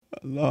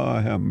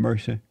Lord have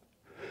mercy.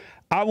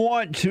 I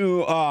want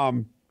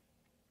to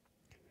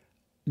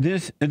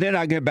this, and then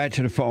I get back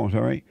to the phones.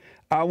 All right.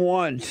 I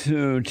want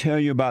to tell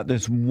you about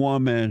this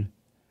woman.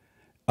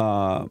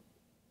 That's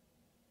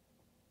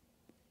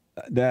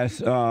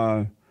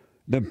the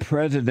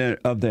president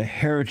of the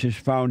Heritage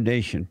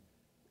Foundation.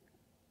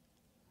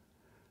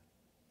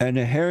 And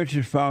the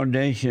Heritage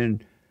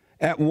Foundation,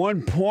 at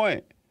one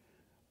point,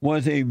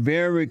 was a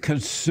very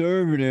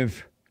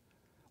conservative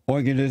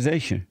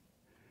organization.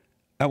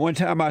 At one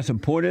time, I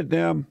supported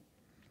them.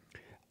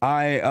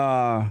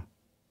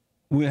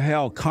 We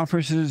held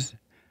conferences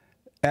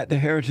at the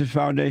Heritage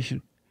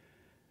Foundation,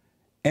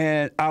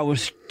 and I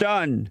was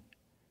stunned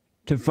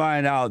to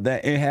find out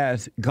that it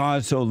has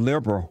gone so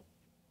liberal.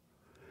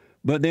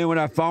 But then when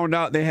I found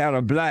out they had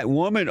a black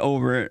woman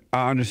over it,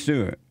 I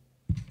understood.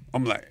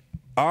 I'm like,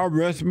 I'll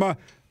rest my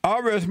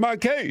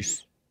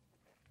case.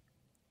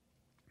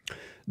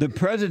 The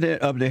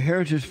president of the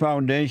Heritage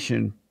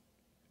Foundation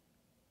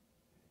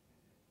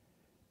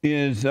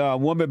is a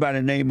woman by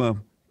the name of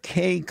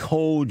Kay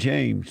Cole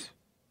James.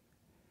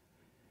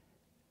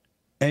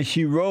 And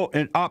she wrote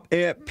an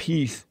op-ed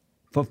piece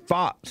for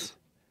Fox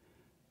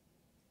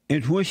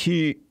in which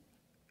she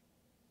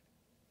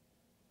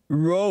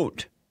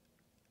wrote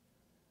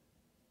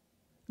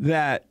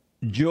that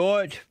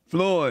George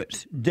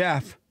Floyd's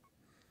death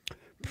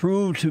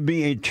proved to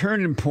be a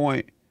turning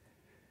point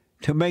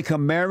to make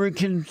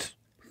Americans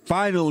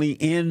finally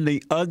end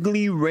the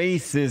ugly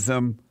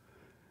racism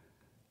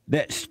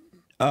that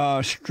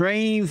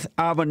strains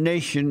our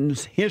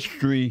nation's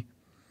history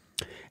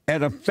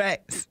and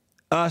affects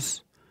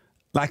us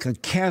like a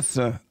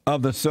cancer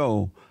of the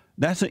soul.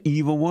 That's an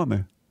evil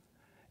woman.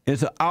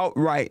 It's an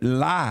outright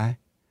lie,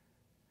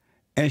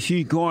 and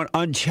she's going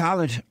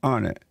unchallenged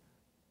on it.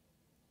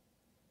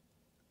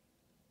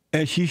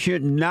 And she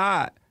should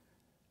not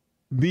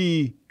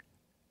be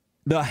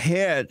the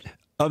head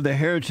of the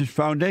Heritage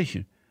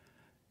Foundation.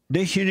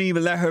 They shouldn't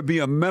even let her be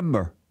a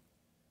member.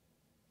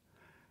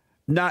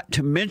 Not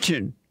to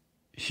mention,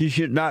 she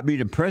should not be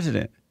the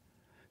president.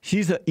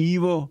 She's an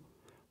evil,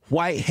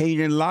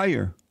 white-hating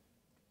liar.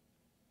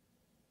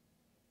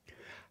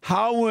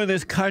 How will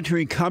this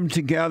country come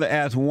together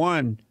as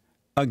one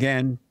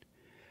again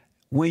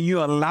when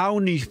you allow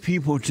these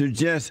people to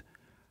just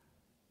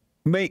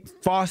make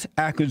false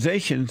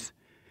accusations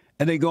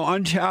and they go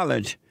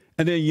unchallenged?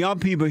 And then young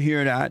people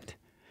hear that,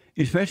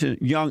 especially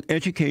young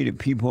educated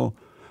people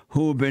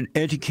who have been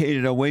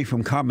educated away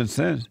from common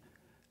sense.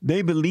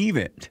 They believe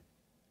it.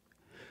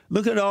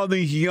 Look at all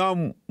these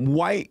young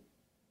white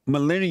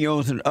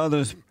millennials and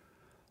others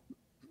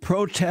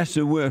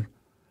protesting with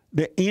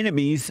the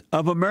enemies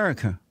of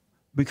America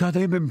because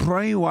they've been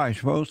brainwashed,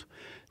 folks.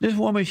 This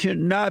woman should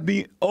not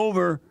be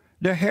over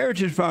the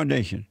Heritage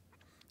Foundation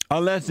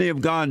unless they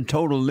have gone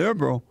total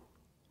liberal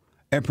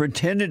and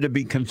pretended to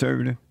be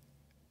conservative.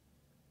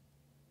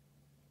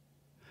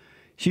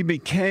 She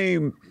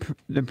became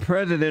the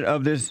president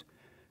of this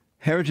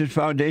Heritage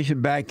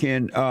Foundation back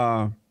in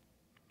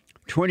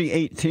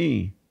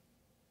 2018.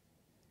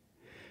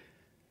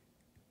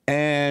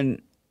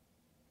 And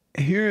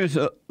here's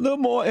a little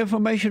more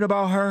information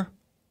about her,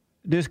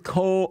 this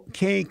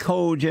Kay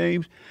Cole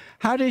James.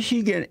 How did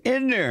she get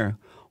in there?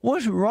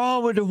 What's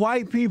wrong with the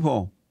white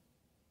people?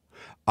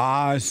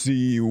 I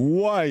see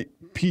white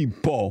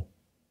people.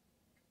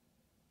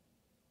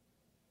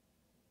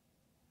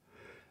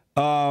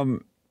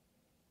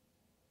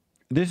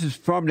 This is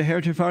from the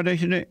Heritage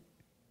Foundation.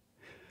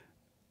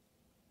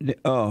 This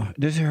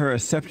is her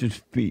acceptance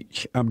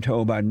speech, I'm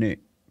told by Nick.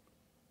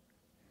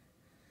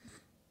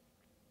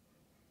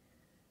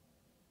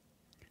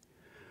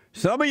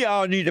 Some of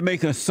y'all need to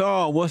make a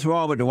song, What's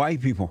Wrong with the White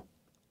People?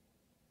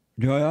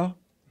 Joel?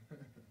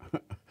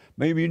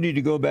 Maybe you need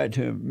to go back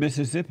to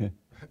Mississippi.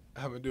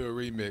 I'm going to do a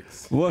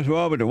remix. What's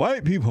wrong with the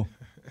white people?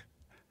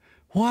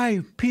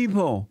 White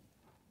people.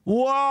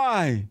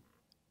 Why?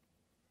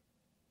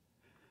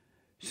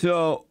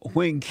 So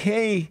when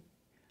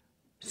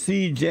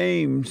K.C.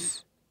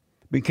 James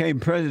became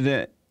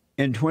president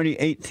in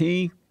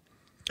 2018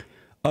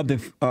 of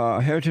the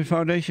Heritage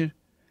Foundation,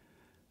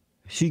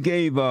 she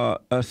gave a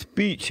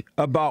speech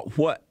about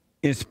what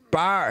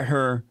inspired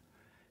her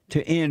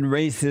to end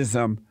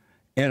racism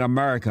in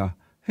America.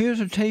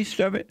 Here's a taste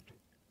of it.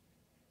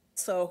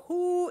 So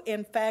who,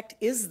 in fact,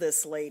 is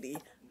this lady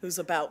who's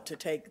about to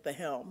take the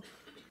helm?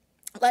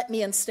 Let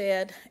me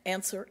instead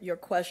answer your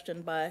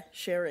question by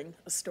sharing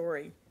a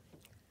story.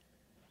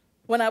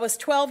 When I was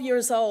 12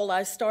 years old,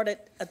 I started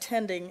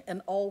attending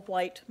an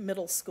all-white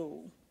middle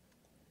school.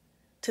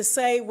 To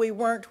say we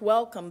weren't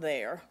welcome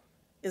there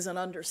is an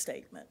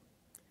understatement.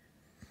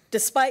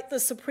 Despite the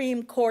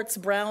Supreme Court's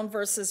Brown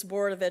versus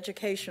Board of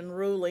Education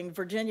ruling,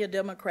 Virginia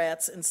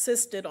Democrats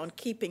insisted on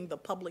keeping the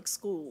public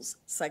schools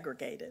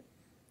segregated.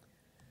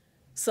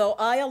 So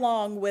I,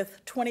 along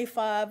with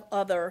 25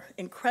 other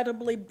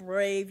incredibly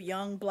brave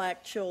young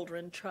black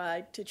children,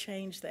 tried to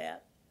change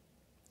that.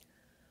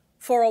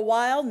 For a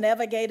while,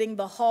 navigating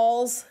the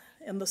halls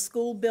in the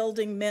school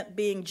building meant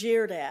being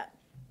jeered at.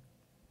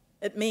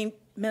 It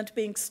meant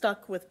being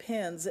stuck with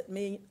pins. It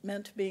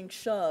meant being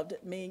shoved.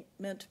 It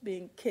meant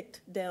being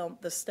kicked down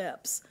the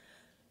steps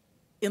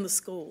in the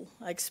school.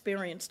 I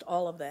experienced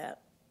all of that.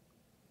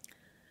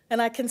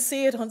 And I can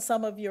see it on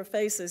some of your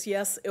faces.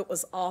 Yes, it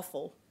was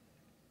awful.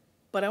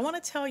 But I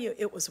want to tell you,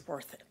 it was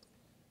worth it.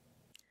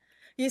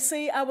 You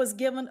see, I was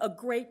given a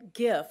great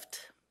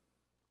gift,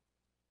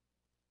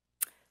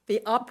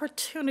 the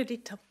opportunity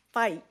to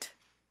fight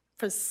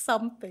for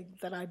something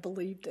that I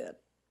believed in.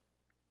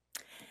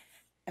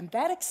 And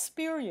that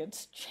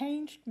experience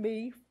changed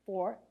me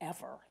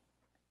forever.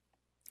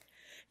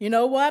 You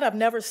know what? I've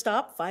never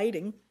stopped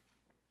fighting.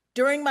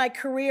 During my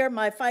career,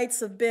 my fights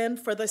have been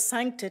for the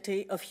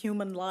sanctity of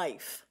human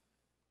life,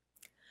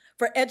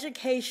 for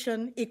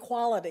education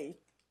equality,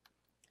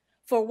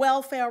 for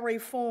welfare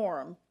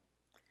reform,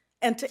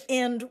 and to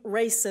end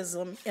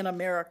racism in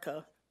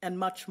America, and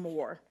much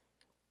more.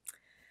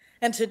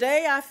 And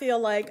today I feel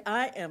like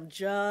I am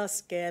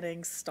just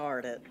getting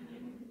started.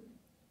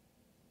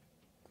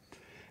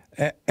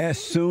 As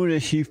soon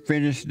as she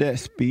finished that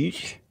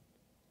speech,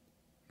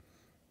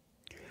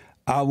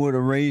 I would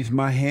have raised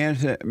my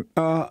hands and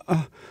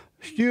said,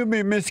 excuse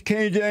me, Miss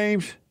K.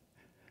 James,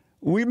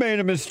 we made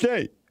a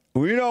mistake.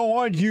 We don't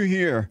want you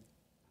here.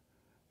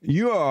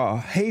 You are a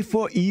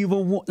hateful,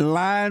 evil,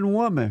 lying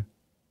woman.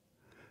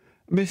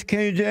 Miss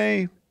K.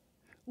 James,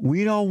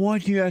 we don't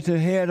want you as the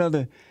head of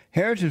the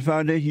Heritage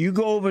Foundation. You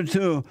go over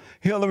to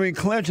Hillary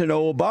Clinton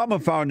or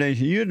Obama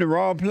Foundation. You're in the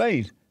wrong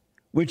place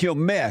with your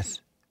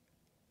mess.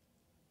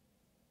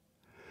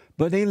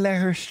 But they let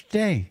her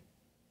stay.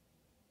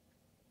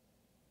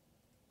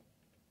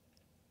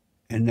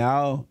 And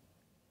now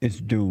it's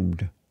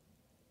doomed.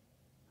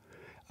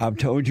 I've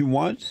told you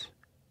once,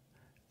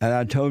 and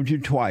I told you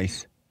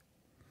twice.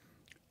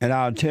 And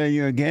I'll tell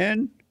you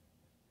again,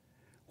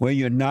 whether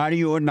you're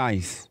naughty or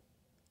nice,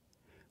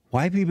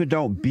 white people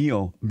don't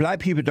build. Black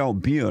people don't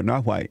build,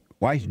 not white.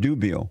 Whites do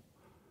build.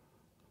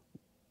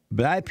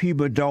 Black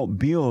people don't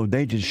build,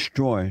 they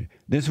destroy.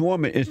 This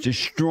woman is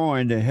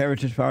destroying the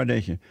Heritage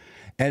Foundation.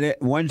 And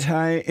at one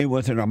time, it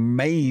was an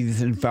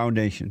amazing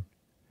foundation.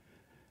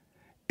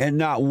 And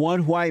not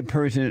one white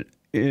person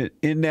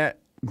in that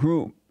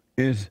group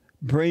is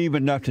brave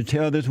enough to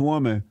tell this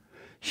woman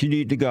she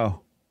needs to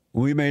go.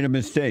 We made a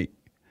mistake.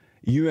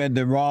 You're at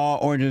the wrong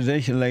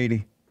organization,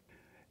 lady.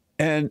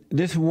 And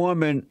this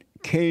woman,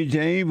 Kay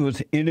James,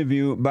 was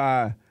interviewed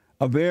by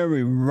a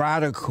very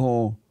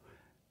radical,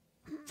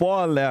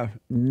 far-left,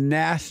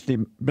 nasty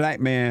black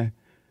man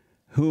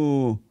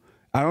who,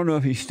 I don't know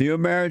if he's still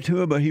married to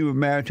her, but he was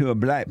married to a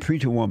black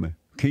preacher woman.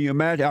 Can you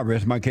imagine? I'll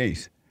rest my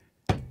case.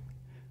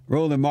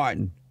 Roland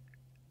Martin.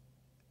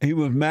 He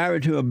was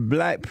married to a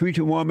black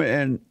preacher woman,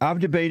 and I've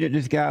debated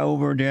this guy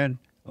over again.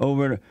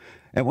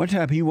 At one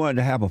time, he wanted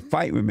to have a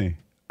fight with me.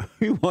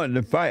 He wanted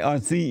to fight on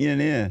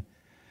CNN.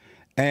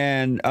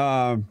 And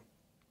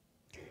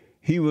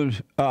he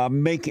was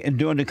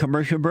during the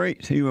commercial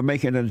breaks, he was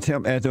making an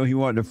attempt as though he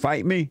wanted to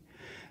fight me.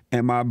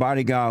 And my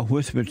bodyguard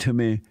whispered to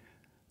me,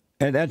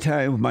 at that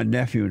time, it was my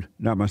nephew,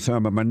 not my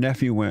son, but my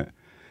nephew went,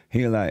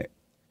 he was like,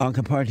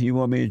 Uncle Punchy, you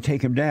want me to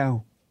take him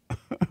down?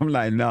 I'm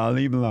like, no,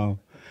 leave him alone.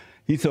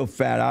 He's so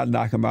fat, I'll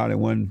knock him out in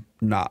one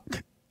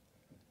knock.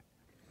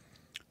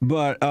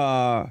 But,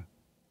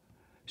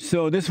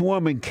 so this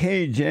woman,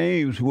 Kay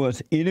James,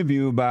 was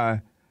interviewed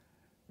by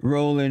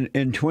Roland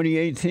in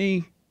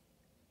 2018.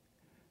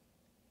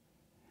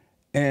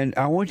 And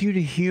I want you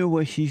to hear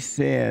what she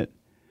said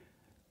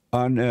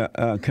on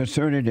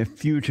concerning the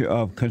future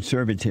of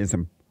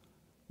conservatism.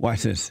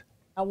 Watch this.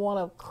 I want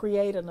to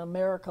create an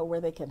America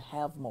where they can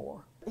have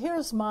more.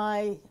 Here's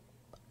my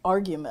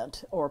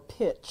argument or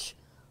pitch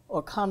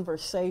or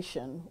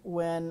conversation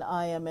when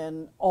I am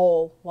in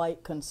all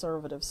white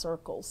conservative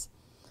circles.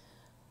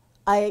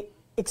 I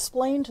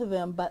explain to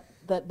them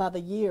that by the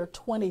year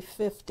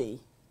 2050,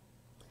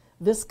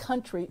 this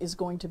country is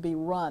going to be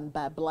run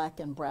by black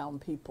and brown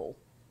people.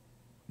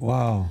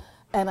 Wow.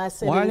 And I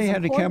said, why it they is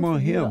had to important come on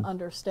for you him? to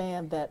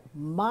understand that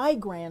my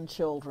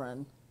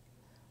grandchildren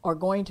are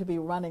going to be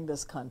running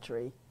this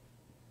country,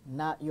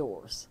 not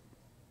yours.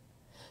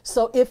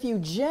 So if you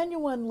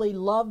genuinely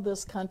love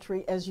this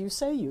country as you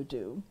say you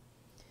do,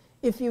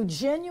 if you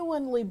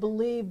genuinely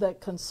believe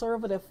that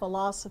conservative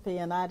philosophy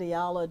and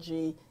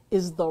ideology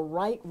is the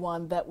right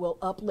one that will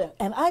uplift,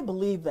 and I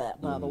believe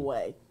that, by the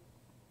way,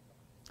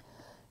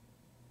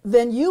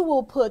 then you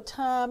will put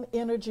time,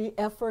 energy,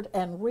 effort,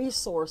 and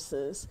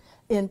resources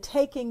in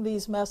taking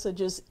these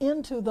messages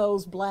into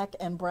those black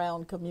and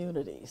brown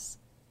communities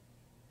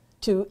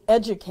to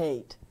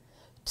educate,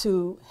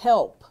 to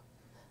help,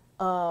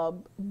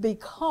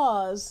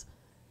 because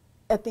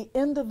at the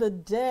end of the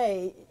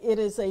day, it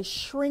is a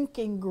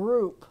shrinking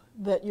group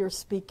that you're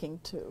speaking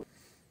to.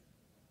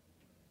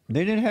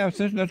 They didn't have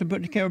sense enough to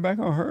put the camera back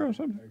on her or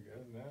something?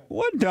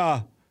 What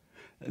the?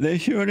 They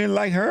sure didn't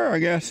like her, I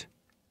guess.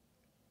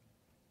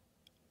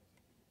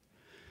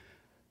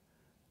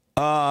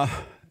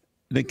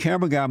 The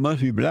camera guy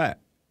must be black.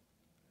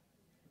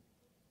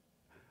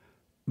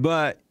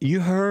 But you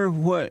heard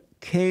what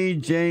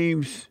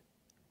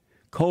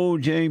Cole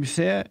James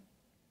said?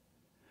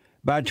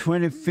 by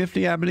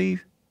 2050, I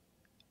believe.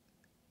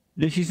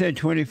 Did she say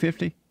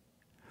 2050?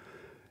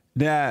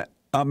 That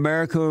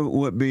America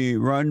would be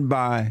run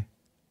by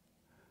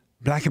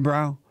black and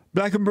brown,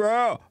 black and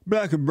brown,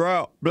 black and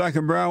brown, black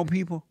and brown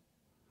people.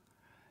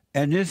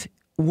 And this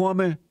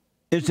woman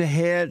is the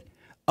head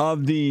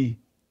of the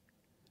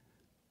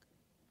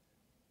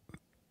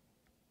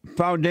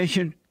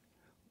foundation,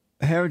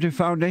 Heritage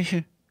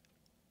Foundation.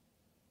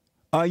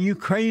 Are you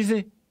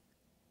crazy?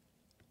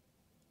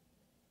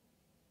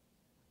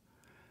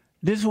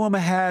 This woman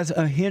has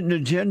a hidden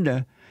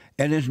agenda,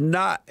 and it's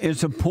not in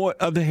support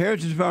of the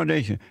Heritage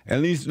Foundation,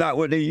 at least not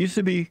what they used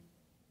to be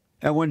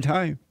at one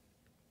time.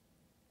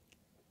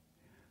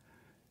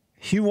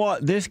 She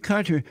wants this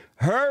country,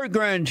 her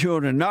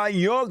grandchildren, not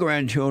your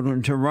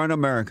grandchildren, to run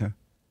America.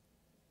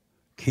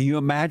 Can you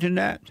imagine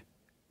that?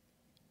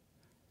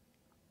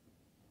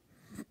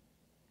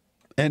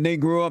 And they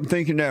grew up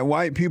thinking that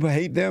white people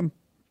hate them.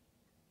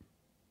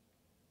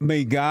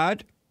 May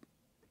God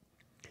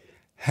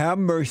have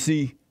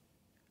mercy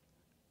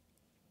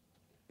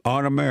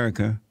on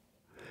America,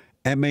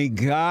 and may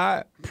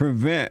God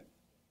prevent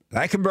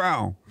black and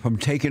brown from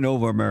taking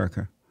over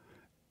America.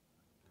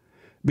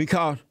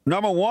 Because,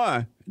 number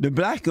one, the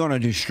black going to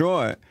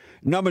destroy it.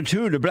 Number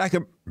two, the black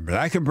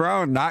and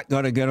brown not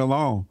going to get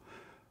along.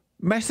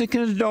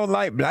 Mexicans don't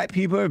like black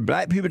people, and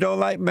black people don't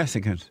like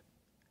Mexicans.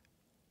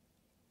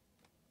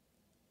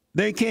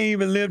 They can't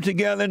even live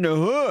together in the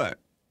hood.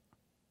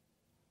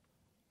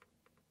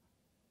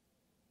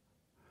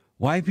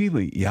 White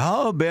people,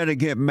 y'all better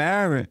get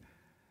married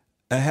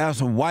and have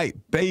some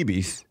white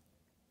babies.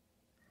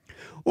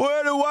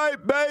 Where are the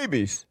white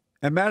babies?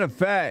 As a matter of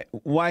fact,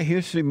 White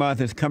History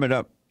Month is coming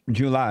up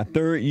July,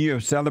 3rd year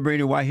of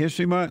celebrating White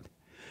History Month.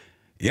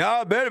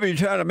 Y'all better be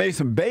trying to make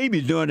some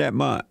babies during that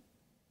month.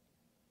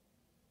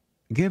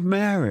 Get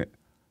married.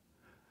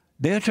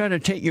 They're trying to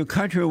take your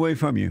country away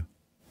from you.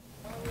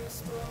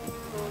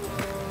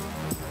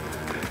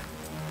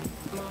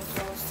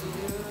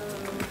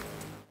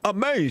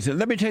 Amazing.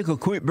 Let me take a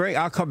quick break.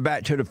 I'll come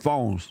back to the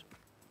phones.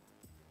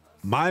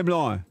 Mind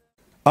blowing.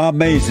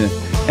 Amazing.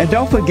 And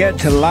don't forget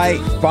to like,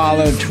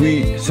 follow,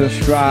 tweet,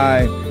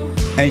 subscribe,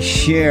 and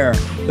share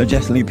the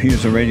Jesse Lee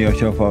Peterson Radio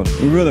Show, folks.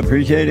 We really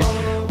appreciate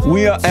it.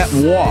 We are at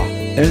war.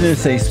 It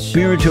is a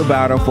spiritual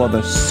battle for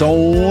the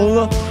soul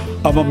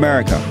of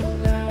America.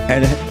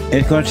 And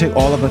it's going to take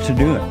all of us to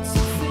do it.